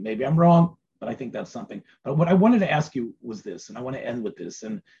community. Maybe I'm wrong, but I think that's something. But what I wanted to ask you was this, and I want to end with this,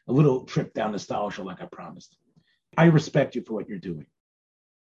 and a little trip down nostalgia like I promised. I respect you for what you're doing,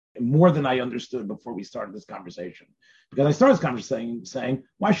 more than I understood before we started this conversation. Because I started this conversation saying,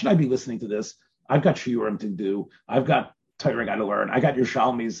 why should I be listening to this? I've got shiurim to do. I've got Torah I got to learn. I got your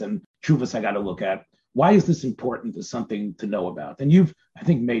Shalmis and Chuvas I got to look at. Why is this important as something to know about? And you've, I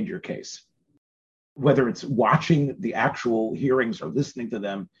think, made your case. Whether it's watching the actual hearings or listening to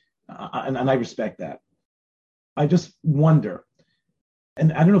them, and I respect that. I just wonder,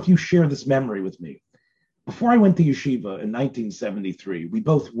 and I don't know if you share this memory with me. Before I went to yeshiva in 1973,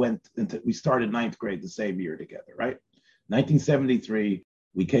 we started ninth grade the same year together, right? 1973,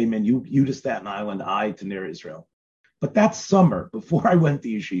 we came in, you to Staten Island, I to Ner Israel. But that summer, before I went to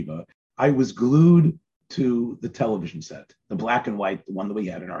yeshiva, I was glued to the television set, the black and white, the one that we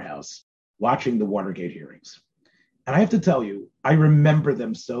had in our house, watching the Watergate hearings. And I have to tell you, I remember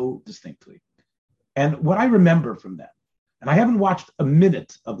them so distinctly. And what I remember from them, and I haven't watched a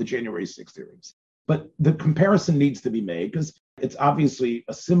minute of the January 6th hearings, but the comparison needs to be made because it's obviously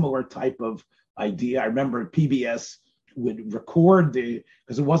a similar type of idea. I remember PBS would record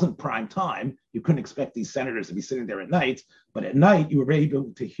because it wasn't prime time. You couldn't expect these senators to be sitting there at night, but at night you were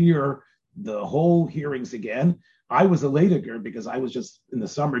able to hear the whole hearings again. I was a latiger because I was just in the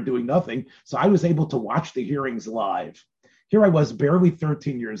summer doing nothing. So I was able to watch the hearings live. Here I was, barely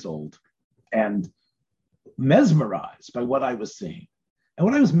 13 years old and mesmerized by what I was seeing. And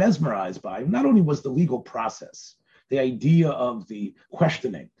what I was mesmerized by not only was the legal process, the idea of the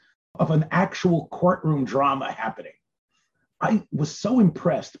questioning, of an actual courtroom drama happening. I was so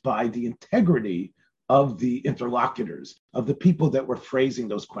impressed by the integrity of the interlocutors, of the people that were phrasing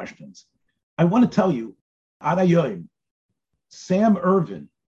those questions. I want to tell you, Adayoim, Sam Ervin,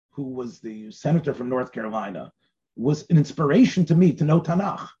 who was the senator from North Carolina, was an inspiration to me to know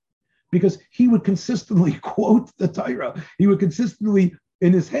Tanakh, because he would consistently quote the Torah. He would consistently,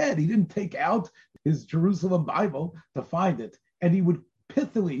 in his head, he didn't take out his Jerusalem Bible to find it, and he would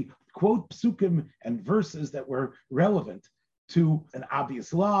pithily quote psukim and verses that were relevant to an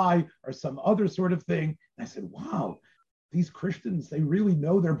obvious lie or some other sort of thing. And I said, wow, these Christians, they really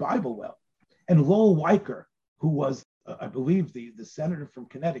know their Bible well. And Lowell Weicker, who was, I believe, the senator from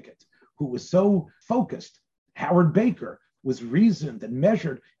Connecticut, who was so focused. Howard Baker was reasoned and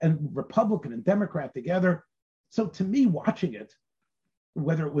measured, and Republican and Democrat together. So to me, watching it,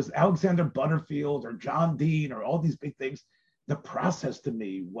 whether it was Alexander Butterfield or John Dean or all these big things, the process to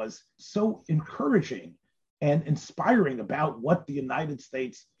me was so encouraging and inspiring about what the United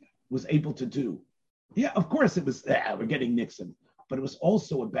States was able to do. Yeah, of course it was, we're getting Nixon, but it was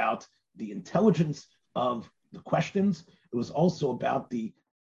also about the intelligence of the questions. It was also about the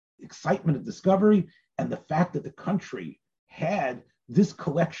excitement of discovery and the fact that the country had this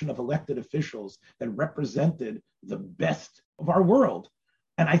collection of elected officials that represented the best of our world.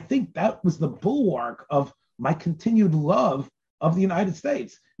 And I think that was the bulwark of my continued love of the United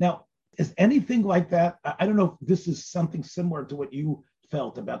States. Now, is anything like that? I don't know if this is something similar to what you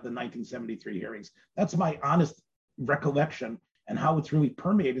felt about the 1973 hearings. That's my honest recollection and how it's really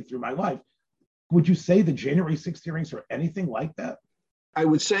permeated through my life. Would you say the January 6th hearings are anything like that? I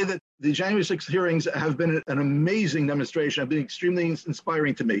would say that the January 6th hearings have been an amazing demonstration, have been extremely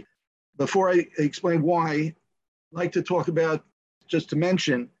inspiring to me. Before I explain why, I'd like to talk about, just to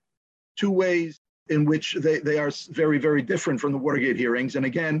mention, two ways in which they are very, very different from the Watergate hearings. And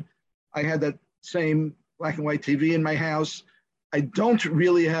again, I had that same black and white TV in my house. I don't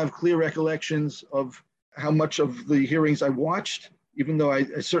really have clear recollections of how much of the hearings I watched, even though I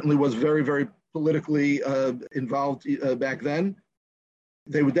certainly was very, very politically involved back then.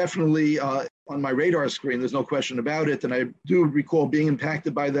 They were definitely on my radar screen. There's no question about it. And I do recall being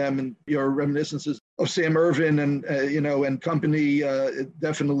impacted by them, and your reminiscences of Sam Ervin and company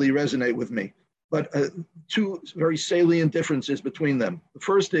definitely resonate with me. But two very salient differences between them. The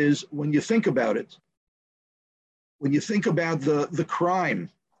first is when you think about it, when you think about the crime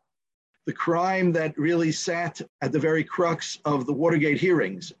that really sat at the very crux of the Watergate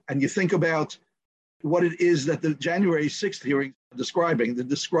hearings, and you think about what it is that the January 6th hearings are describing. They're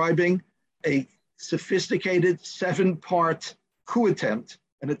describing a sophisticated 7-part coup attempt,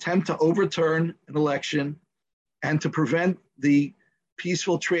 an attempt to overturn an election and to prevent the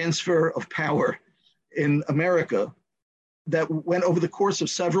peaceful transfer of power in America that went over the course of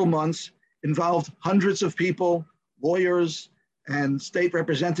several months, involved hundreds of people, lawyers and state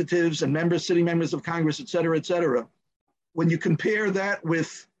representatives and sitting members of Congress, et cetera, et cetera. When you compare that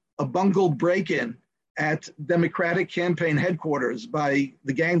with a bungled break-in at Democratic campaign headquarters by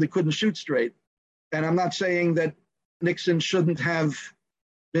the gang that couldn't shoot straight, and I'm not saying that Nixon shouldn't have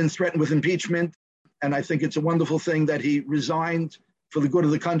been threatened with impeachment, and I think it's a wonderful thing that he resigned for the good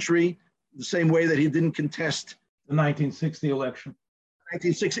of the country, the same way that he didn't contest the 1960 election.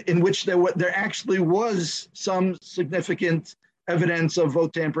 1960, in which there actually was some significant evidence of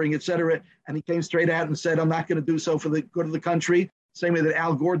vote tampering, et cetera, and he came straight out and said, I'm not going to do so for the good of the country, same way that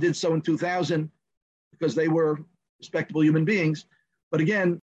Al Gore did so in 2000, because they were respectable human beings. But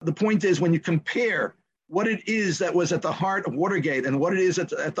again, the point is when you compare what it is that was at the heart of Watergate and what it is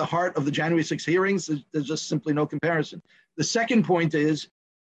at the heart of the January 6th hearings, there's just simply no comparison. The second point is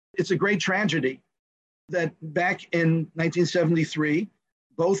it's a great tragedy that back in 1973,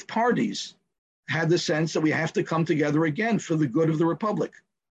 both parties had the sense that we have to come together again for the good of the republic.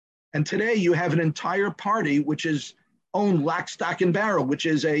 And today you have an entire party which is owned lock, stock, and barrel, which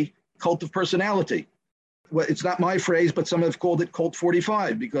is a cult of personality. Well, it's not my phrase, but some have called it Cult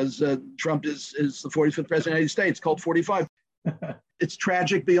 45 because Trump is the 45th president of the United States, Cult 45. It's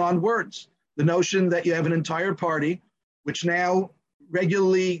tragic beyond words. The notion that you have an entire party which now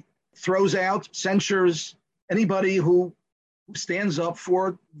regularly throws out, censures anybody who stands up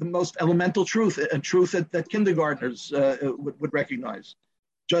for the most elemental truth, a truth that kindergartners would recognize.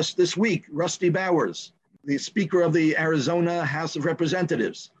 Just this week, Rusty Bowers, the Speaker of the Arizona House of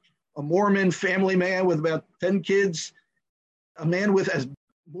Representatives, a Mormon family man with about 10 kids, a man with as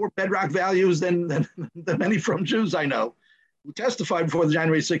more bedrock values than many from Jews I know, who testified before the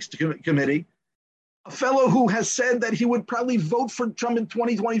January 6th committee, a fellow who has said that he would probably vote for Trump in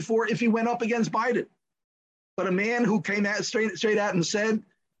 2024 if he went up against Biden. But a man who came out straight out and said,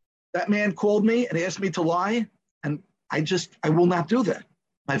 that man called me and asked me to lie, and I will not do that.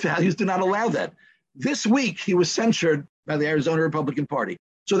 My values do not allow that. This week, he was censured by the Arizona Republican Party.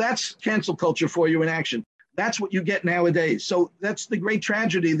 So that's cancel culture for you in action. That's what you get nowadays. So that's the great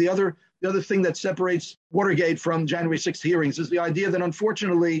tragedy. The other thing that separates Watergate from January 6th hearings is the idea that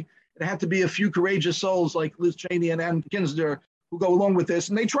unfortunately it had to be a few courageous souls like Liz Cheney and Ann Kinzinger who go along with this.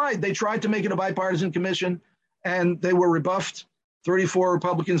 And they tried to make it a bipartisan commission, and they were rebuffed. 34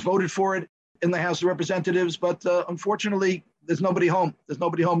 Republicans voted for it in the House of Representatives, but unfortunately, there's nobody home. There's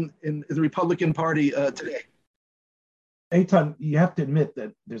nobody home in the Republican Party today. Eitan, you have to admit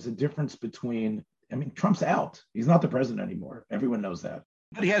that there's a difference between, Trump's out. He's not the president anymore. Everyone knows that.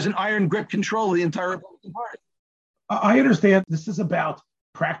 But he has an iron grip control of the entire Republican Party. I understand this is about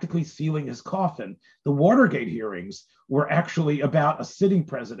practically sealing his coffin. The Watergate hearings were actually about a sitting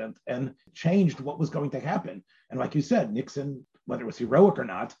president and changed what was going to happen. And like you said, Nixon, whether it was heroic or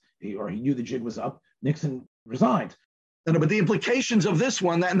not, he knew the jig was up, Nixon resigned. No, but the implications of this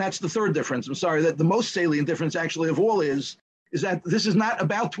one, and that's the third difference. I'm sorry, that the most salient difference actually of all is that this is not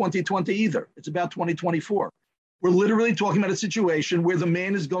about 2020 either. It's about 2024. We're literally talking about a situation where the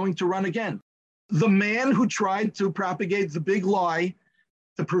man is going to run again. The man who tried to propagate the big lie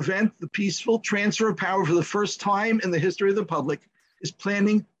to prevent the peaceful transfer of power for the first time in the history of the public is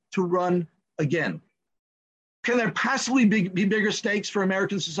planning to run again. Can there possibly be bigger stakes for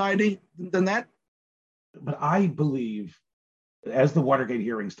American society than that? But I believe, as the Watergate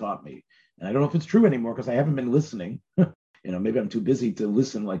hearings taught me, and I don't know if it's true anymore because I haven't been listening. Maybe I'm too busy to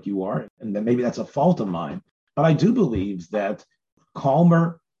listen like you are, and then maybe that's a fault of mine. But I do believe that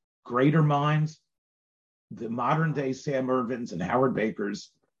calmer, greater minds, the modern day Sam Ervins and Howard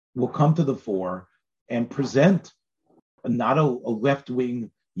Bakers will come to the fore and present not a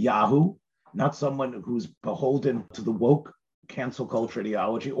left-wing Yahoo, not someone who's beholden to the woke cancel culture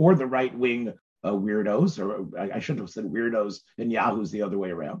ideology or the right-wing weirdos, or I shouldn't have said weirdos and yahoos the other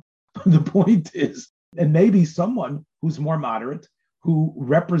way around. The point is, and maybe someone who's more moderate, who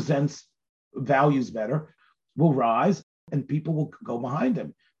represents values better, will rise and people will go behind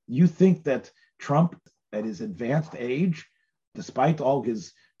him. You think that Trump, at his advanced age, despite all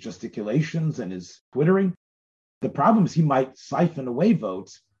his gesticulations and his twittering, the problem is he might siphon away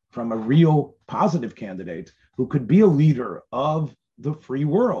votes from a real positive candidate who could be a leader of the free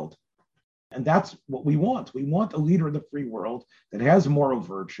world. And that's what we want. We want a leader of the free world that has moral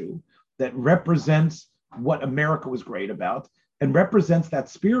virtue, that represents what America was great about, and represents that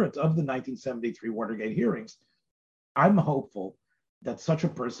spirit of the 1973 Watergate hearings. I'm hopeful that such a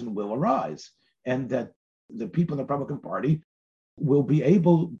person will arise and that the people in the Republican Party will be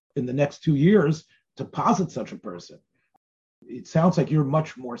able in the next 2 years to posit such a person. It sounds like you're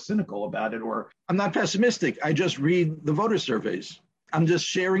much more cynical about it, or I'm not pessimistic. I just read the voter surveys. I'm just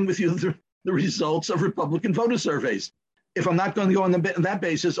sharing with you the results of Republican voter surveys. If I'm not going to go on that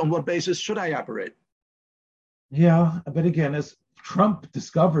basis, on what basis should I operate? Yeah, but again, as Trump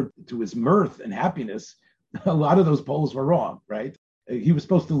discovered to his mirth and happiness, a lot of those polls were wrong, right? He was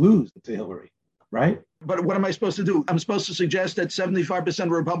supposed to lose to Hillary, right? But what am I supposed to do? I'm supposed to suggest that 75%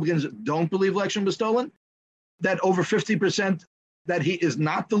 of Republicans don't believe election was stolen, that over 50% that he is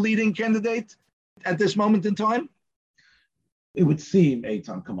not the leading candidate at this moment in time? It would seem,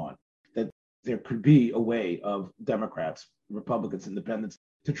 Eitan, come on, that there could be a way of Democrats, Republicans, Independents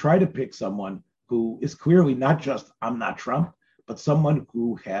to try to pick someone who is clearly not just, I'm not Trump, but someone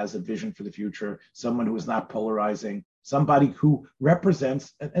who has a vision for the future, someone who is not polarizing, somebody who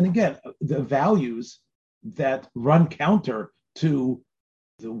represents, and again, the values that run counter to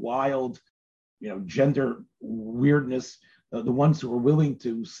the wild, gender weirdness, the ones who are willing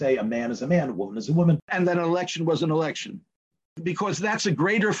to say a man is a man, a woman is a woman. And that an election was an election. Because that's a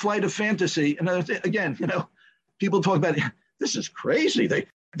greater flight of fantasy. And again, people talk about, this is crazy.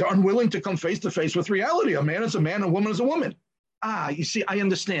 They're unwilling to come face to face with reality. A man is a man, a woman is a woman. You see, I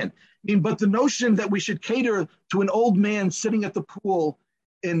understand. But the notion that we should cater to an old man sitting at the pool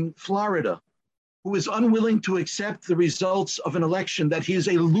in Florida who is unwilling to accept the results of an election, that he is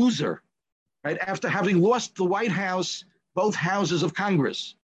a loser, right? After having lost the White House, both houses of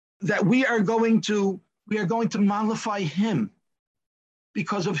Congress, that we are going to mollify him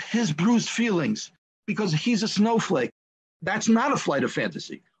because of his bruised feelings, because he's a snowflake. That's not a flight of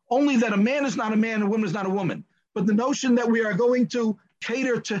fantasy. Only that a man is not a man, a woman is not a woman. But the notion that we are going to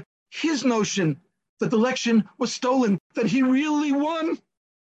cater to his notion that the election was stolen, that he really won,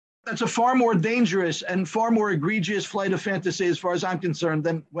 that's a far more dangerous and far more egregious flight of fantasy, as far as I'm concerned,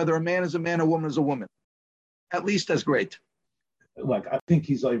 than whether a man is a man, a woman is a woman. At least as great. Look, I think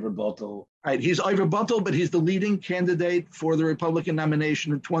he's Ivor Buttel. Right, he's Ivor Buttel, but he's the leading candidate for the Republican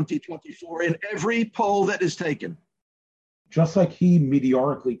nomination in 2024 in every poll that is taken. Just like he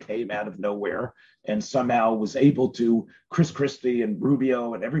meteorically came out of nowhere and somehow was able to, Chris Christie and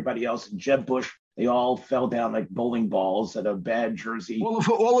Rubio and everybody else, and Jeb Bush, they all fell down like bowling balls at a bad Jersey.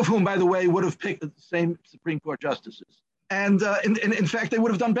 All of whom, by the way, would have picked the same Supreme Court justices. And in fact, they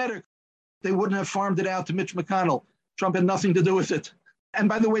would have done better. They wouldn't have farmed it out to Mitch McConnell. Trump had nothing to do with it. And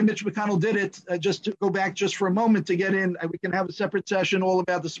by the way, Mitch McConnell did it, just to go back just for a moment to get in. We can have a separate session all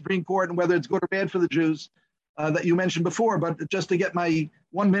about the Supreme Court and whether it's good or bad for the Jews that you mentioned before. But just to get my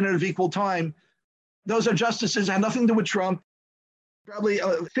 1 minute of equal time, those are justices had nothing to do with Trump. Probably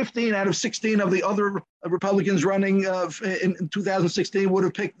 15 out of 16 of the other Republicans running in 2016 would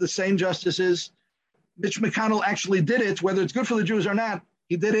have picked the same justices. Mitch McConnell actually did it, whether it's good for the Jews or not.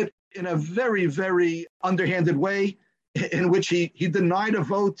 He did it in a very, very underhanded way, in which he denied a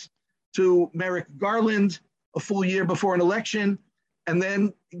vote to Merrick Garland a full year before an election, and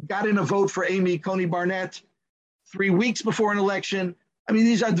then got in a vote for Amy Coney Barnett 3 weeks before an election. I mean,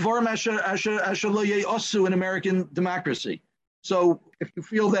 these are dvarim asher lo ye'osu in American democracy. So if you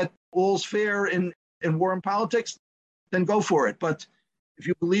feel that all's fair in war and politics, then go for it. But if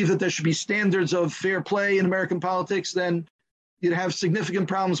you believe that there should be standards of fair play in American politics, then you'd have significant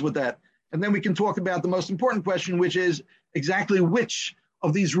problems with that. And then we can talk about the most important question, which is exactly which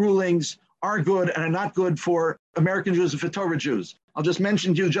of these rulings are good and are not good for American Jews and for Torah Jews. I'll just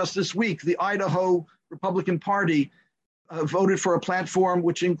mention to you just this week, the Idaho Republican Party voted for a platform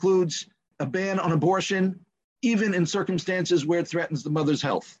which includes a ban on abortion, even in circumstances where it threatens the mother's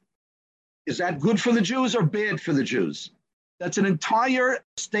health. Is that good for the Jews or bad for the Jews? That's an entire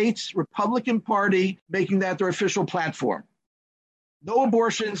state's Republican Party making that their official platform. No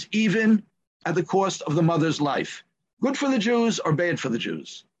abortions, even at the cost of the mother's life. Good for the Jews or bad for the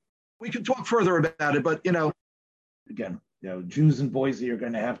Jews? We can talk further about it, but, Again, Jews in Boise are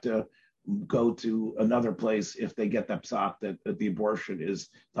going to have to go to another place if they get that psak that the abortion is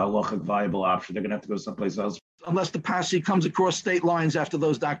the halachic viable option. They're going to have to go someplace else. Unless the posse comes across state lines after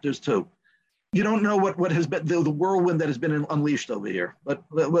those doctors too. You don't know what has been the whirlwind that has been unleashed over here, but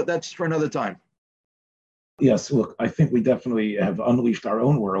that's for another time. Yes, look, I think we definitely have unleashed our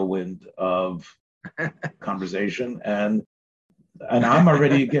own whirlwind of conversation, and I'm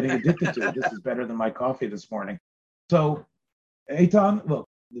already getting addicted to it. This is better than my coffee this morning. So, Eitan, look,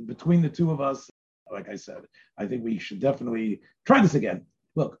 between the two of us, like I said, I think we should definitely try this again.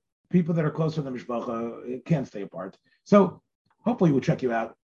 Look, people that are closer to the mishpacha can't stay apart. So hopefully we'll check you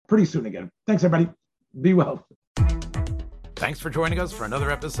out pretty soon again. Thanks, everybody. Be well. Thanks for joining us for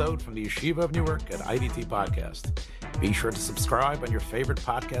another episode from the Yeshiva of Newark at IDT Podcast. Be sure to subscribe on your favorite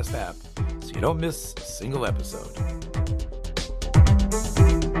podcast app so you don't miss a single episode.